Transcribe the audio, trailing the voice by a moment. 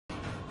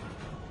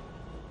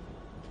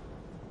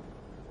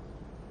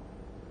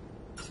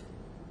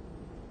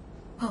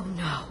Oh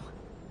no.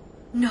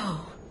 No.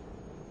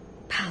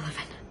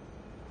 Palavan.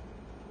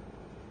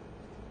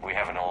 We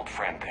have an old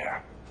friend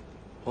there.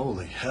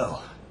 Holy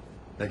hell.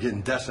 They're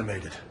getting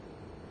decimated.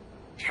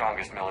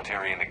 Strongest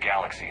military in the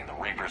galaxy, and the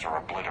Reapers are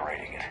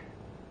obliterating it.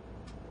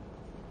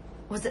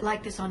 Was it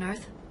like this on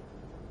Earth?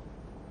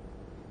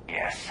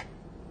 Yes.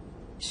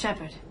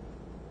 Shepard.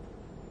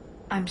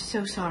 I'm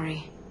so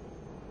sorry.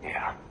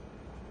 Yeah.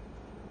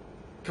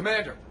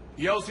 Commander,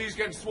 the LZ's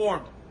getting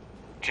swarmed.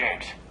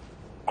 James,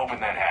 open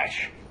that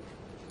hatch.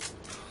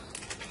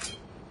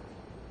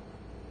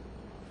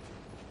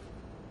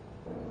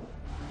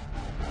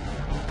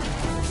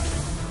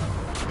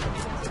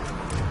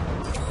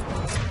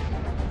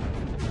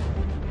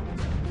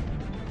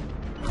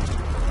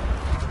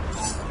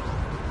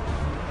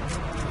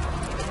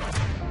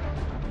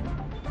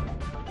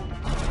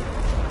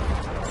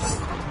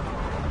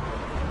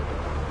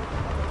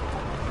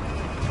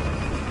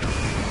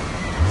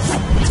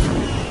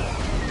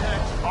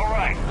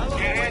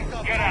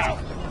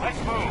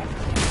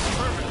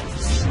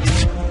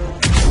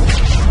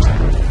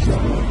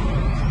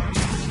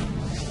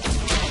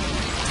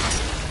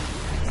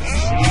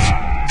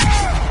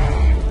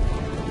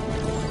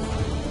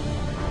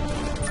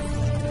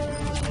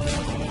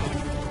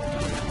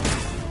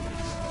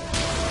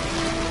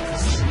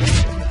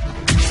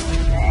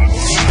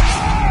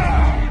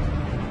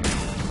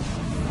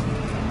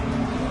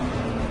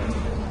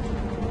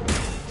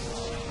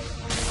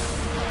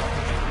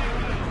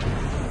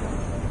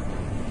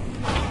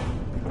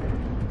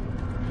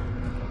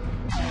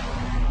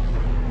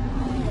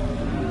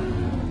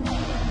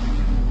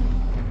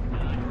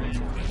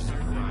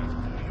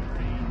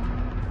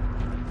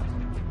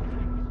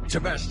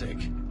 Domestic,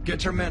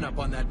 get your men up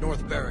on that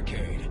north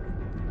barricade.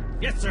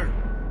 Yes, sir.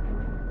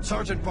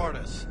 Sergeant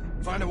Vardas,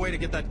 find a way to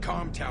get that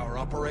comm tower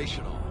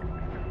operational.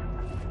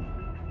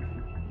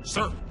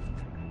 Sir.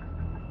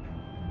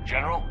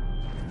 General?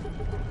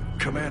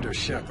 Commander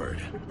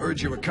Shepard.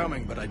 Heard you were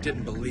coming, but I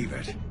didn't believe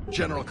it.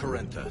 General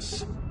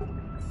Corinthus.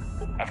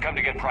 I've come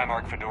to get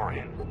Primarch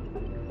Fedorian.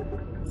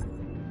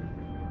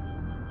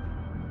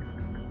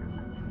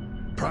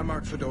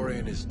 Primarch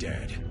Fedorian is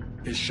dead.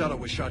 His shuttle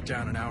was shot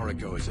down an hour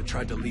ago as it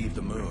tried to leave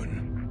the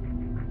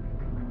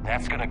moon.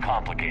 That's gonna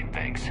complicate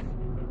things.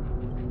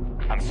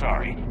 I'm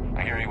sorry.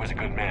 I hear he was a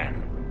good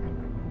man.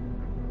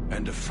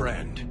 And a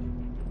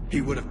friend.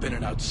 He would have been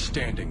an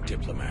outstanding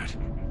diplomat.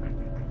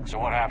 So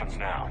what happens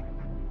now?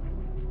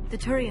 The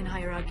Turian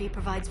hierarchy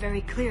provides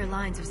very clear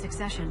lines of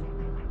succession.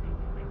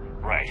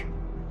 Right.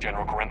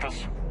 General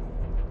Corinthus?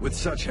 With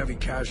such heavy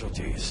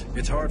casualties,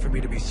 it's hard for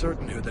me to be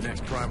certain who the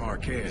next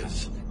Primarch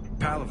is.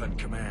 PALAVAN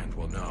Command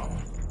will know.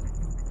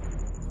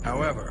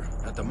 However,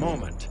 at the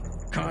moment,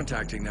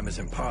 contacting them is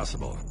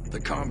impossible. The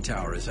comm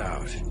tower is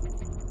out.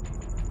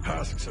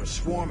 Husks are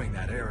swarming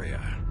that area.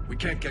 We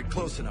can't get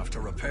close enough to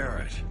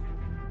repair it.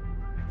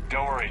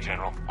 Don't worry,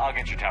 General. I'll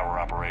get your tower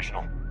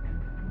operational.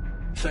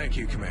 Thank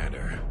you,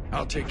 Commander.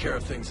 I'll take care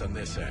of things on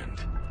this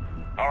end.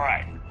 All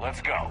right,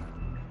 let's go.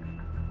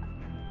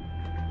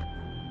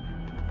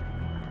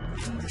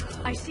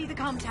 I see the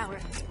comm tower,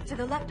 to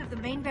the left of the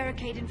main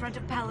barricade in front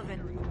of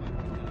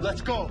Palavan. Let's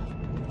go!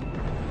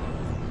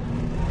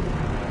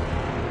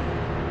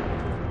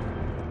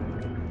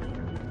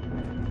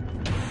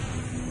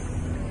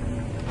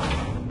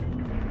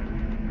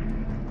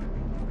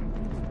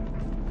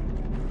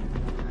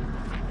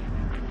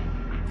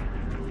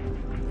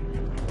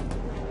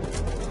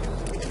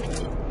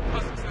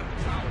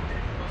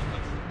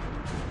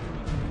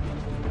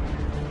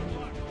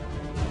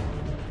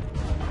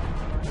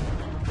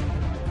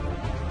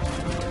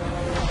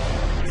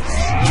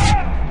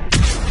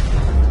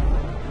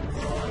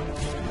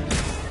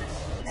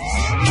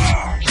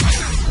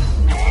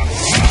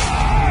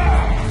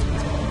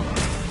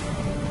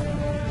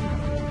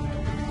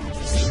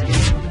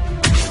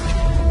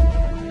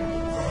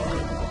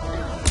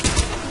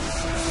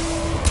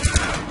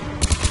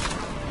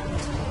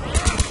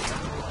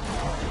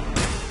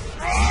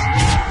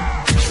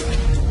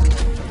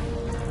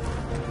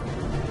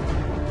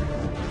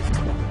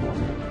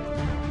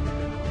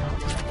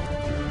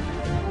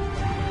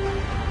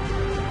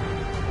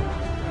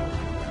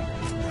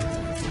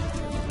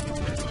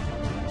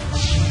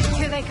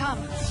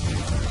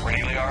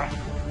 Ready,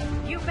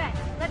 Liara? You bet.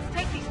 Let's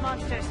take these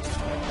monsters.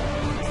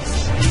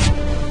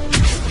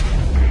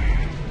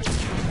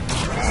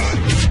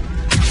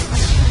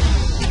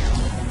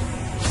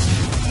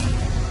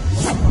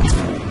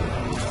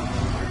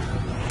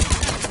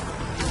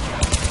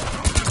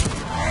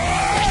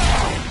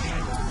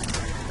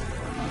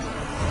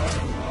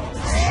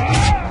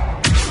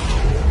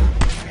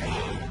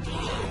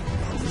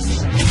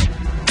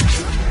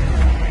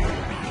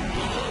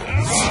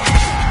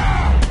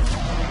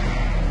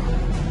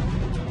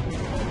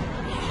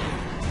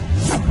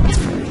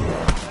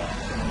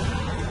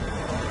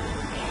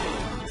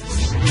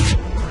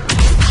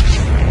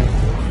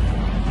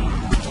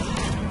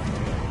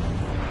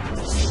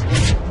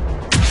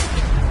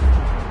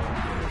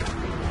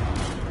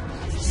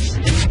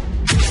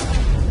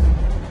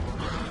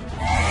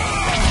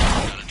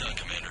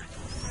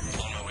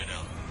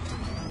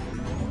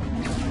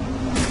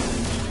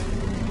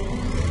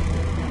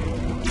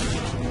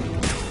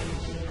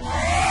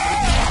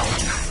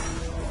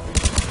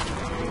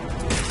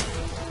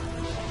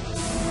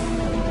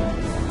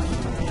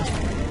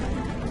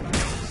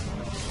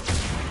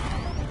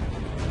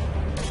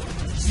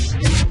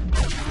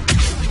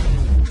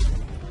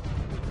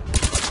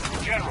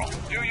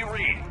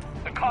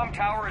 comm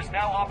tower is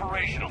now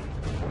operational.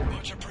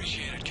 Much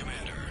appreciated,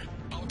 Commander.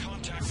 I'll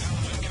contact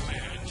PALAVAN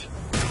Command.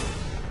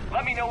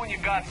 Let me know when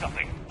you've got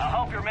something. I'll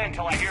help your men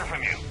till I hear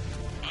from you.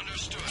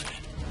 Understood.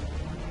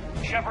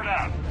 Shepard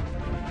out.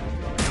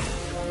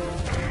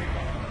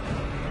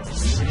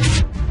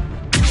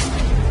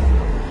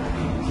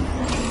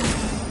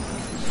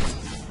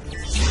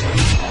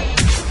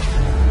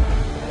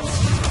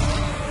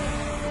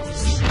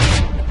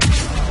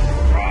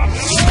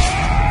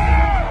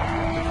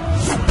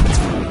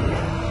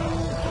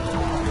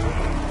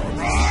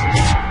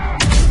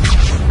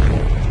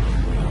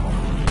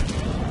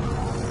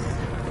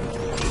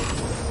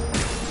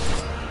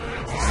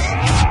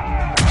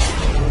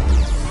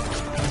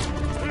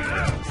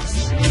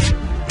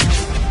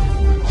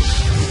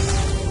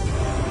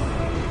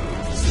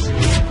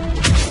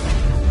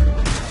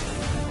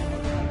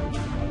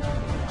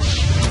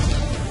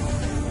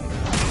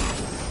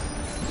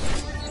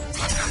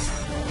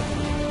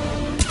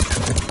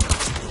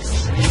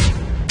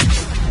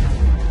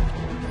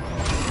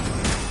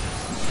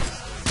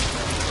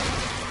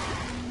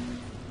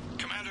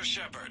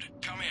 Shepard,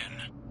 come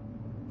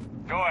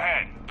in. Go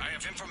ahead. I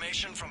have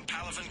information from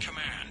PALAVAN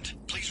Command.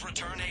 Please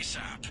return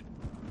ASAP.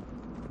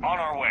 On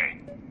our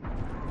way.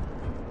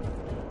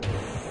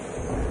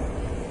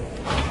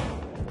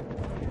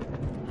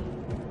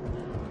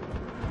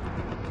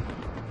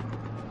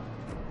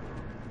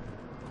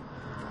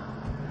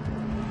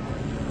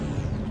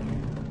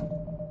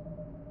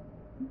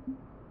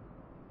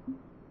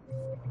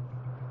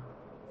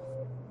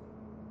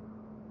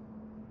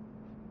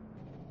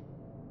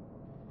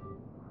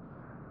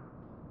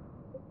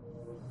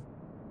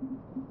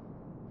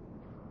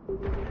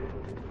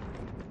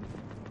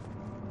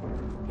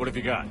 What have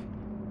you got?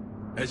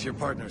 As your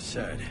partner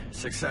said,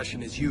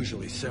 succession is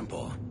usually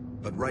simple.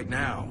 But right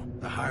now,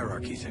 the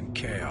hierarchy's in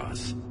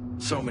chaos.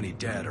 So many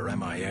dead or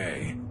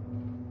MIA.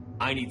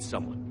 I need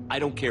someone. I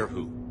don't care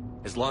who.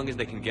 As long as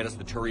they can get us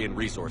the Turian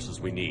resources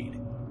we need.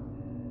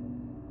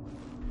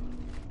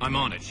 I'm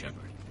on it,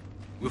 Shepard.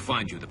 We'll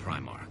find you the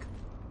Primarch.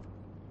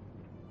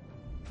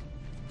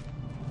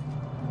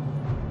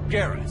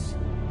 Garrus.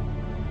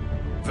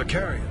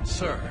 Vicarian,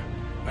 sir.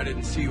 I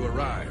didn't see you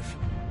arrive.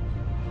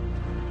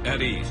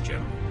 At ease,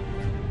 General.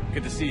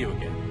 Good to see you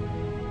again.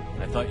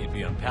 I thought you'd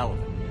be on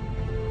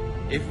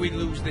PALAVAN. If we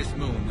lose this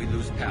moon, we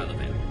lose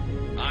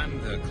PALAVAN. I'm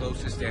the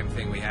closest damn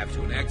thing we have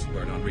to an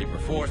expert on Reaper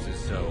forces,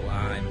 so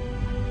I'm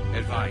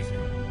advising.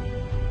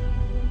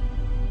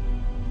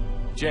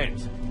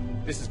 James,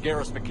 this is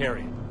Garrus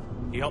Vicarian.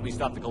 He helped me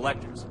stop the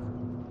Collectors.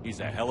 He's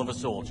a hell of a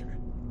soldier.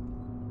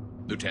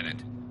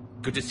 Lieutenant,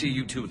 good to see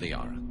you too,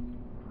 Liara.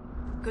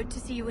 Good to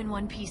see you in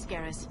one piece,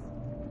 Garrus.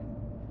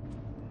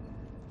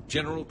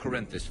 General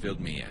Corinthus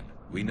filled me in.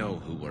 We know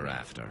who we're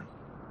after.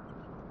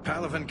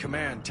 PALAVAN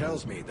Command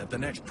tells me that the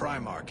next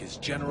Primarch is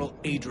General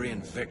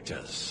Adrian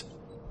Victus.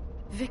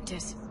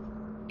 Victus.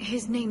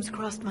 His name's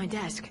crossed my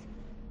desk.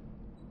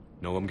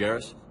 Know him,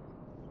 Garrus?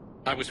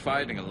 I was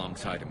fighting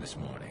alongside him this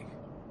morning.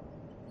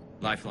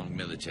 Lifelong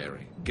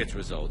military, gets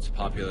results,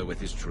 popular with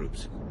his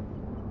troops.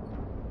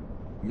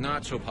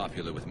 Not so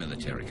popular with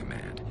military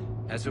command.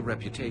 Has a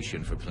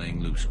reputation for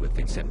playing loose with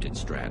accepted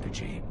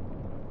strategy.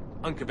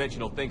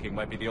 Unconventional thinking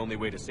might be the only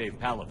way to save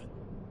PALAVAN.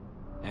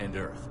 And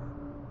Earth.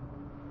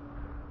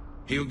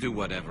 He'll do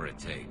whatever it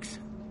takes.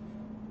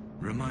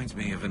 Reminds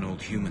me of an old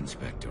human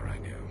Spectre I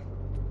knew.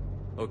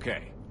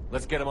 Okay,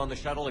 let's get him on the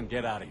shuttle and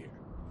get out of here.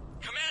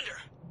 Commander!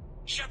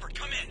 Shepard,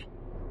 come in!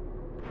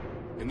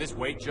 Can this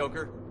wait,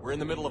 Joker? We're in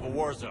the middle of a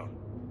war zone.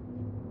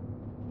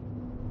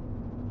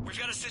 We've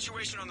got a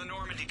situation on the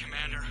Normandy,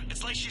 Commander.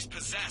 It's like she's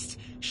possessed.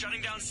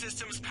 Shutting down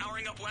systems,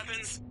 powering up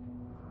weapons.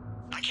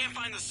 I can't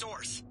find the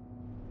source.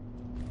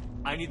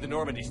 I need the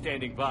Normandy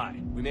standing by.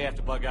 We may have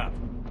to bug up.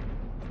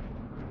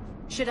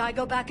 Should I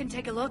go back and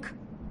take a look?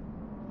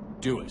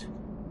 Do it.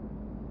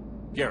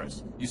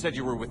 Garrus, you said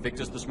you were with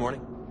Victus this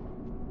morning?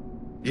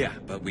 Yeah,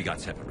 but we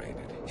got separated.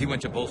 He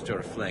went to bolster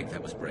a flank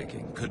that was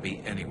breaking. Could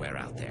be anywhere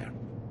out there.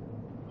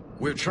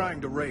 We're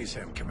trying to raise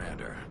him,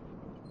 Commander.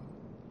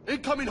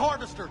 Incoming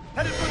harvester!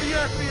 Headed for the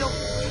airfield!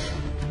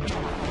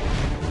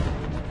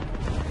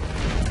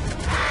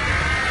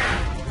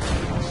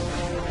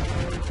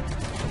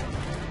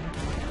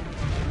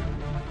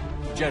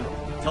 General,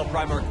 tell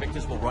Primarch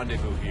Victus we'll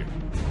rendezvous here.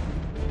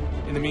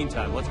 In the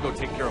meantime, let's go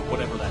take care of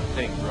whatever that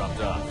thing dropped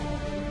off.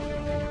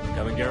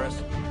 Coming, Garrus?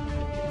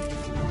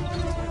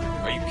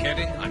 Are you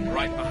kidding? I'm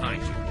right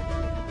behind you.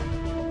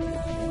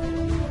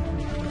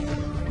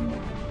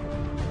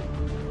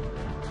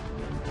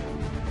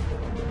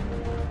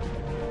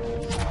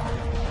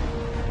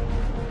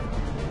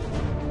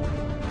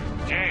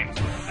 James,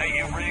 hey,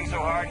 you breathing so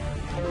hard?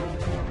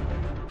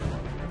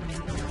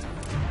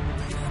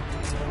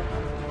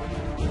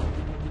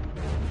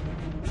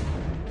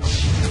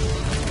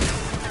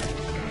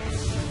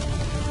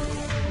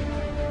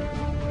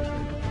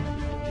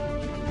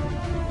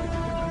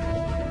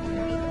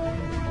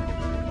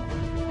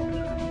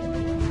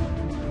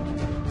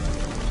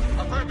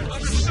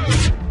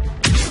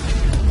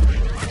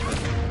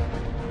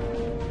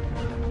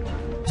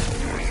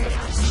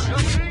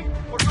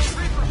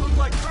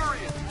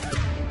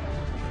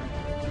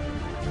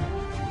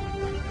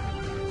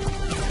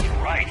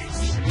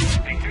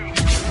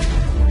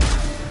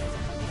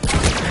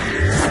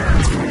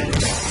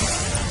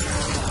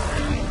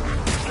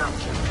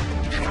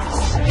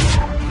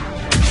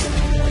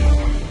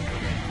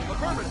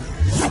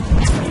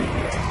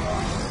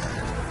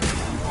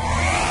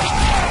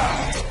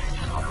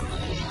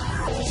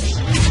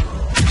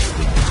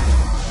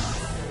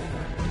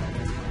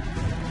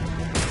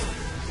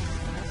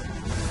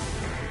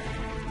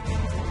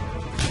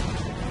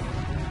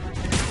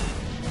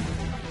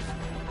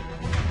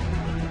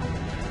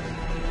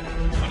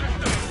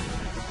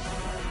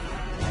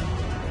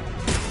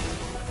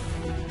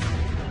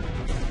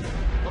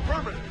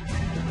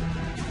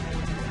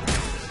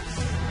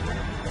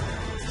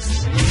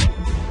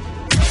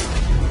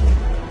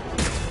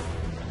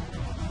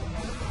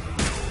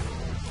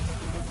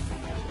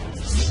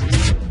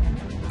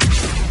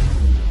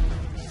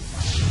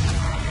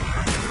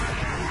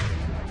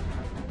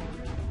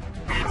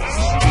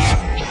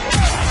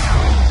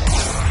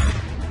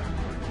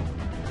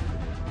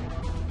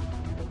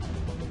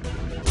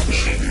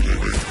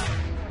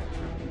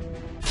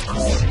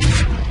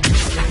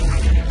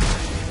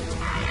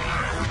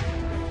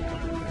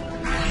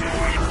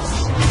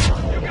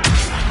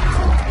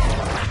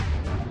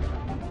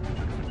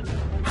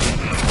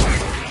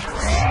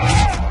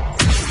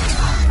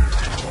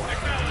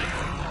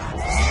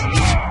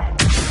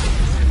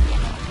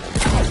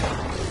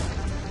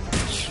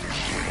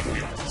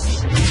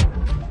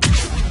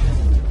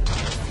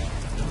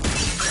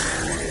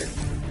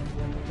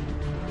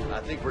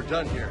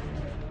 done here?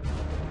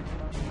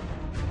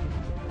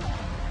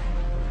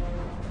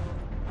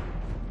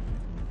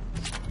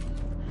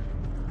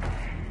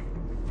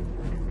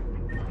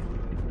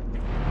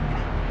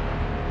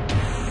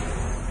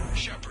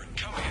 Shepard,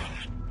 come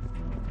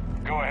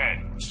in. Go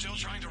ahead. Still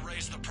trying to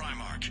raise the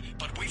Primarch,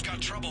 but we've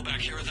got trouble back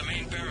here at the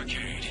main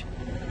barricade.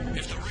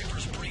 If the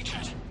Reapers breach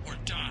it, we're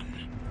done.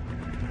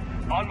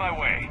 On my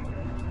way.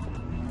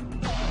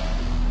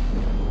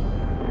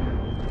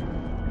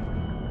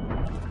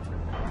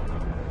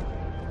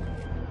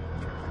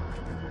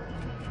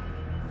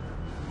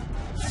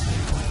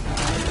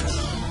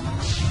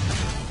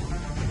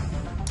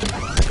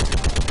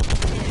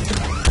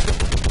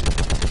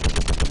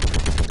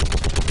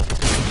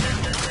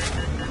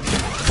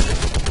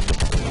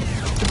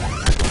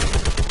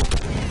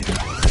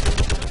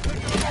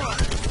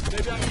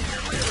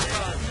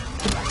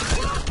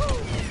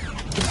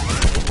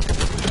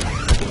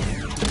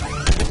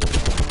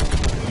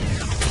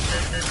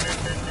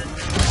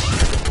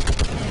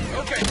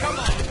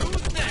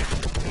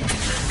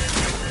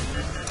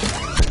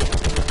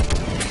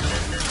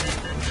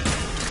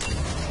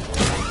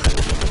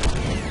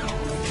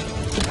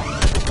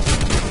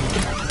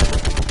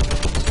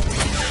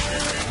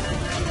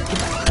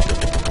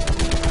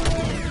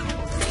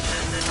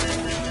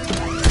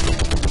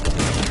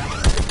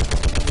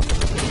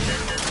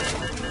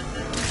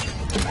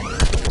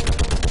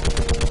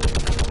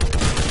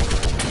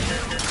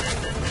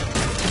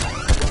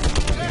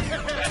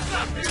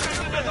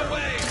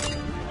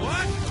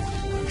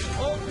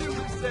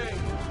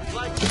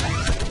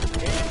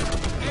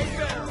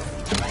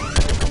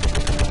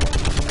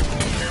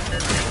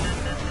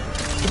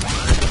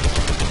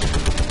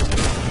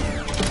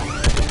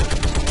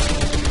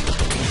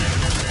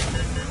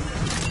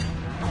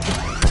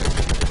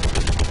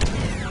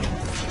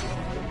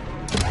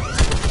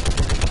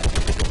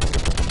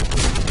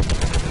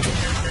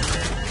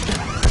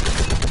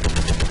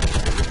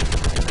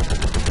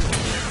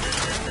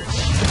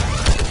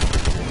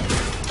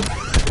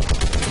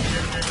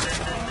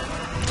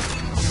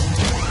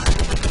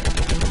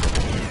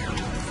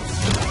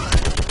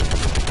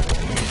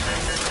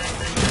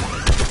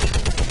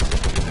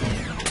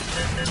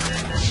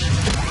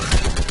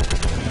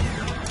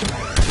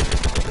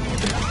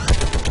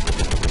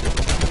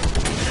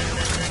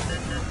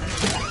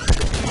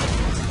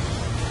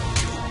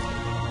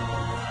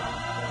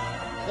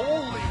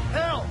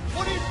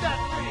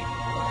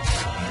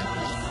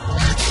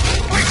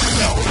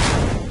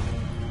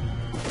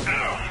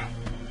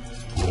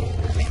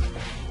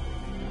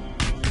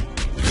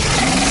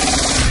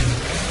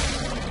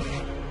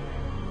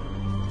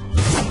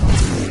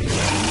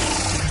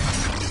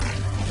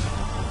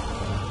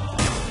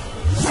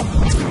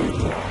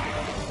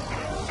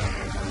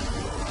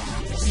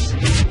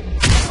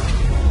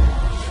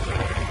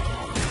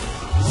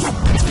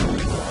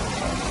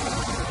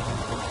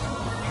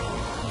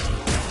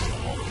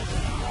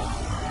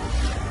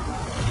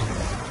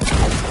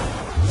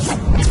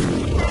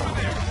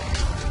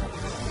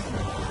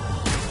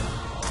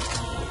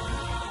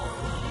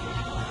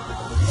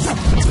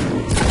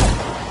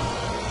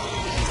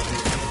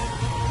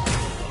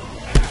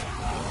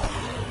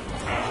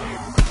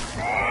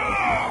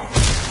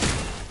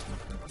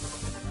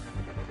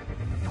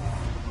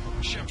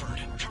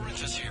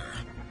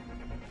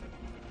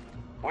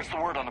 What's the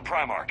word on the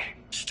Primarch?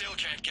 Still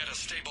can't get a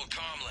stable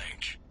comm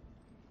link.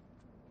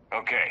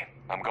 Okay,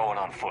 I'm going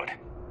on foot.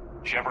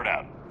 Shepard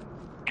out.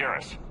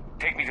 Garrus,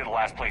 take me to the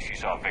last place you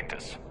saw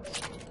Victus.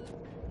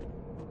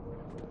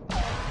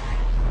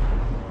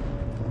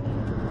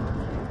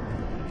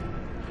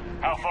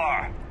 How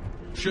far?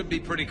 Should be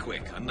pretty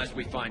quick, unless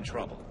we find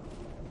trouble.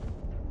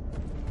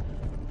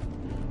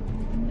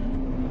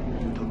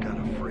 Still got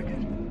a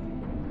frigate.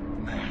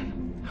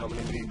 Man, how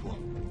many people?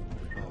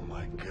 Oh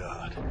my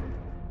god.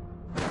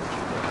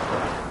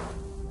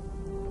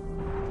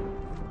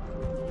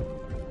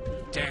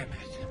 Damn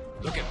it.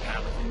 Look at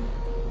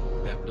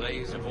PALAVAN. That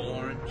blaze of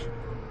orange.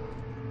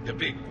 The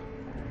big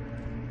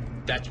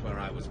one. That's where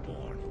I was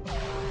born.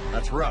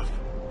 That's rough.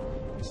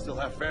 You still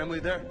have family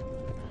there?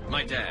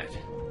 My dad.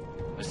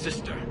 A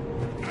sister.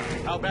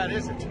 How bad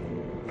is it?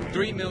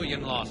 3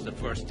 million lost the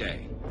first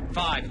day.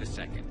 5 the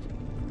second.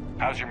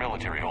 How's your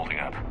military holding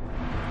up?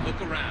 Look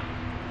around.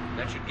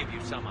 That should give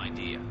you some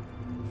idea.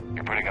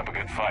 You're putting up a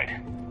good fight.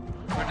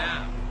 For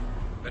now.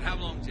 But how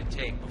long does it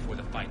take before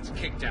the fight's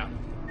kicked out?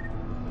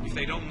 If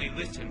they'd only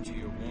listened to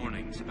your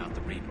warnings about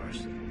the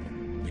Reapers,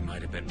 we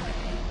might have been ready.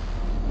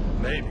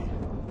 Maybe.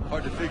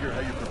 Hard to figure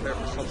how you prepare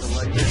for something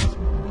like this.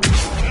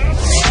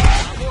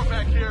 More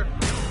back here.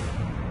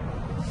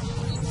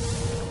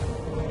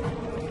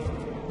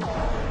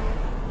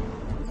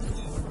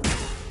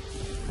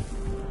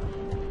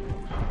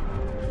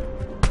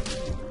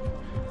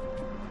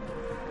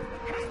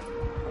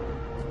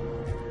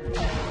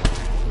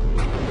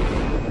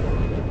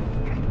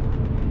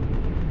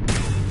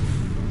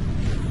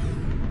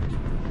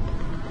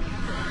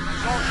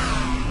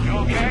 You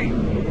okay?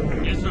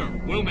 Yes,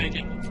 sir. We'll make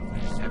it.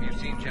 Have you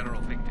seen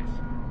General Victus?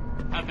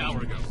 Half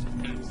hour ago.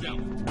 Heading south.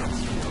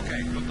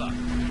 Okay, good luck.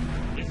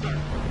 Yes,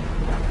 sir.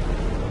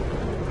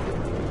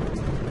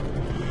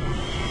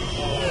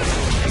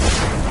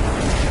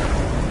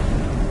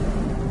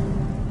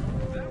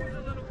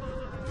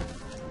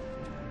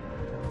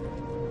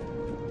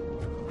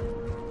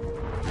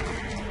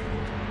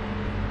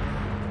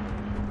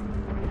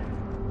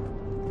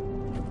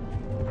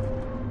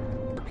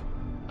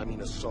 I mean,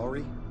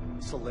 Asari?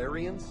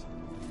 Solarians?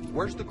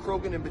 Where's the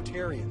Krogan and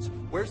Batarians?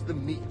 Where's the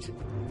meat?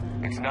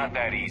 It's not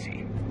that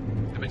easy.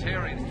 The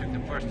Batarians took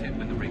the first hit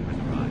when the Reapers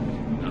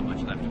arrived. Not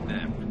much left of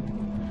them.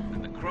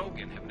 And the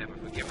Krogan have never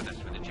forgiven us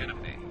for the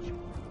Genophage.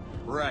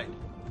 Right.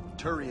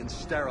 Turians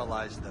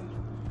sterilized them.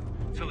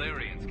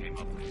 Solarians came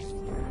up with it.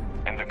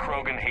 And the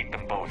Krogan hate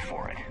them both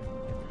for it.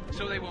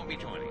 So they won't be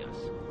joining us.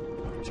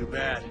 Too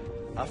bad.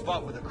 I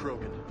fought with a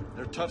Krogan.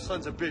 They're tough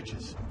sons of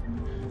bitches.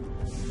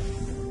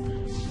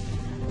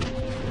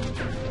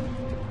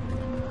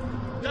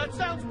 That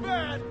sounds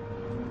bad!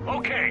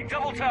 Okay,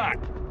 double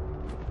time!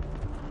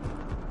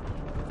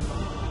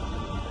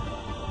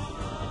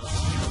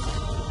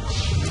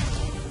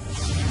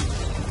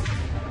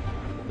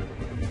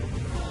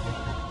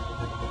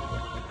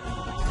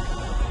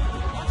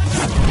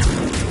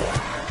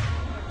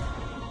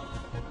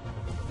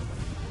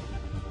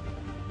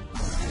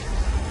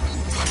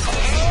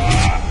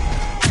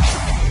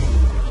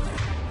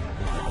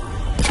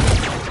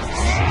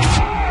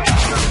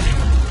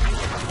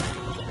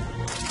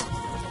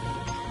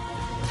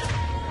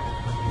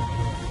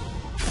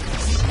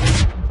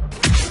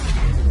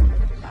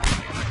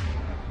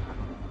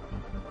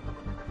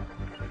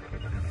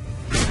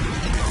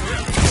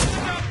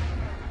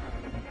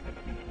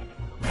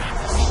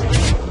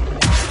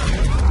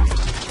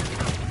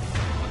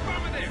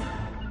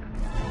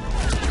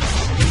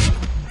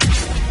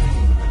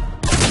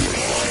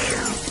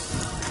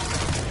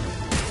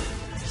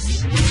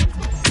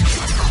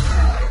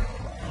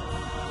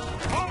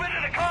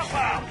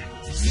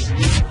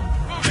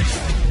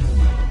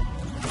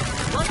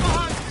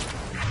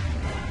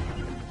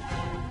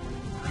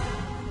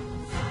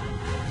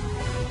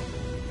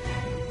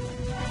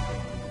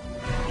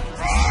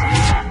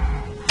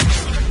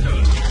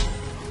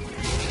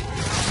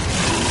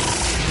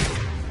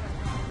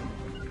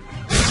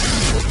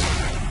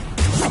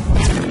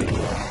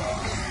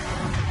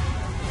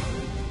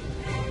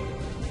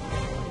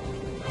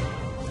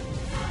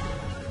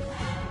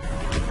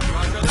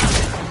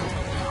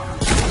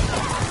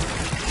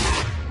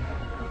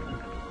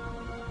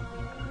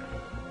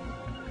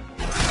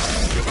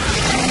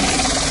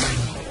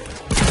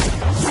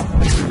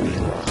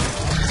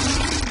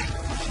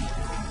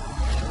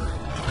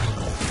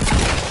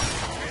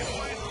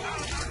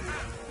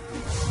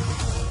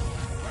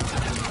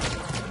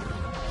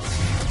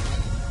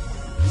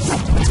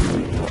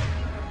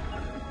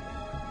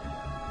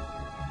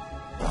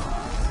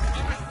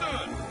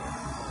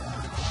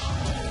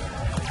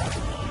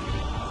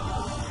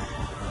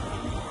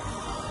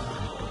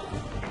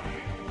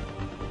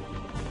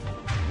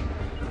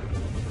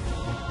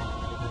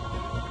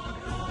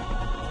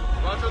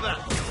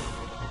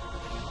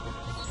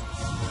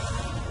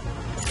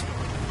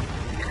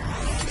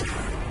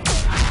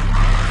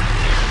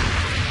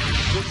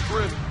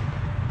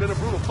 Been a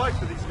brutal fight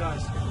for these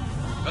guys.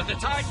 But the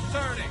tide's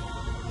turning.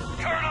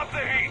 Turn up the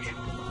heat!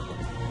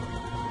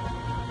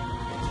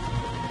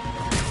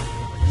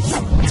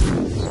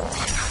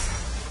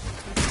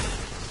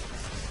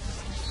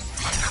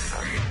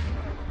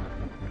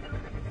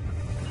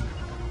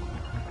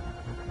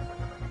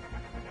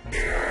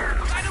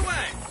 Right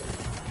away!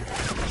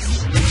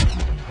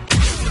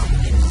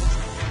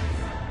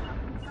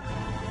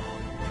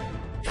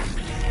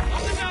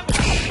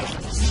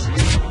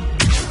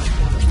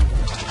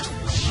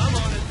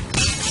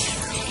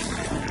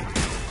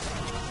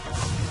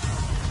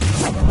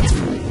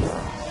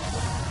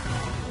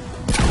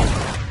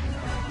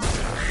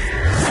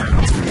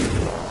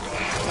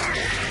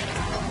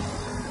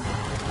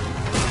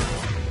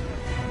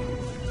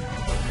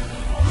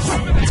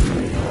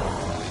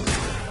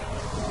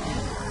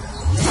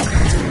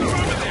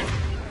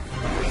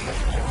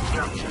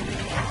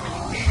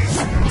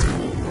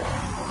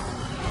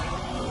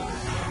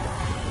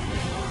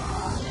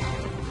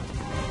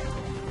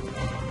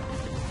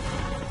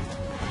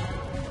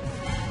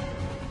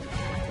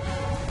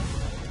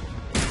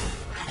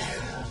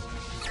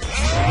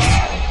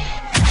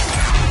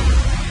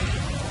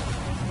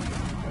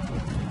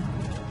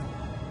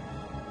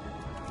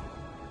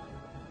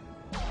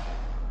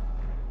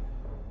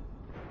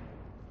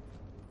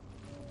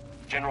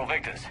 General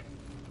Victus.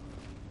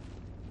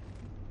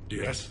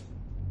 Yes?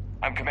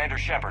 I'm Commander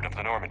Shepard of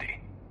the Normandy.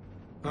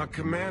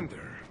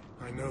 Commander,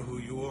 I know who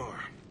you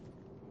are.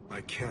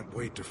 I can't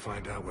wait to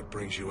find out what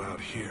brings you out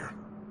here.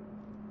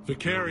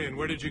 Vicarian,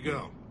 where did you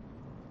go?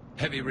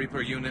 Heavy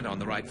Reaper unit on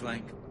the right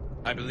flank.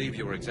 I believe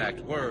your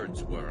exact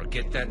words were,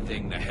 "Get that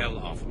thing the hell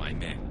off my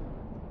men."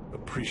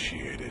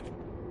 Appreciate it.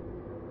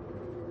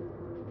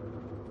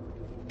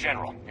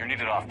 General, you're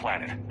needed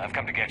off-planet. I've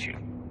come to get you.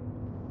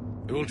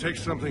 It will take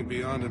something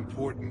beyond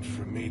important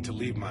for me to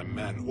leave my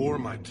men or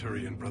my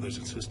Turian brothers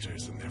and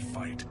sisters in their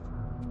fight.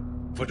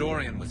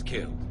 Fedorian was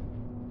killed.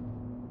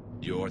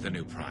 You're the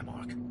new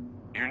Primarch.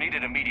 You're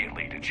needed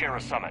immediately to chair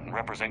a summit and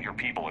represent your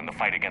people in the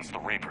fight against the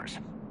Reapers.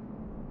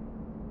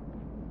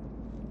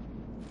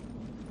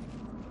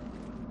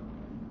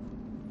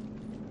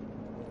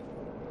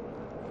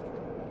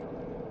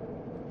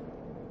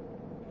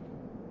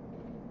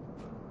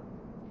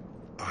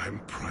 I'm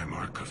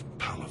Primarch of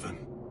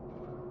PALAVAN.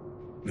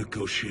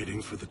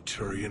 Negotiating for the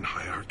Turian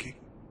hierarchy?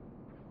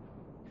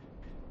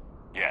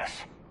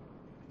 Yes.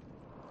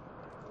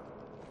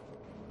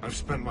 I've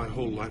spent my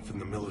whole life in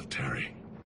the military.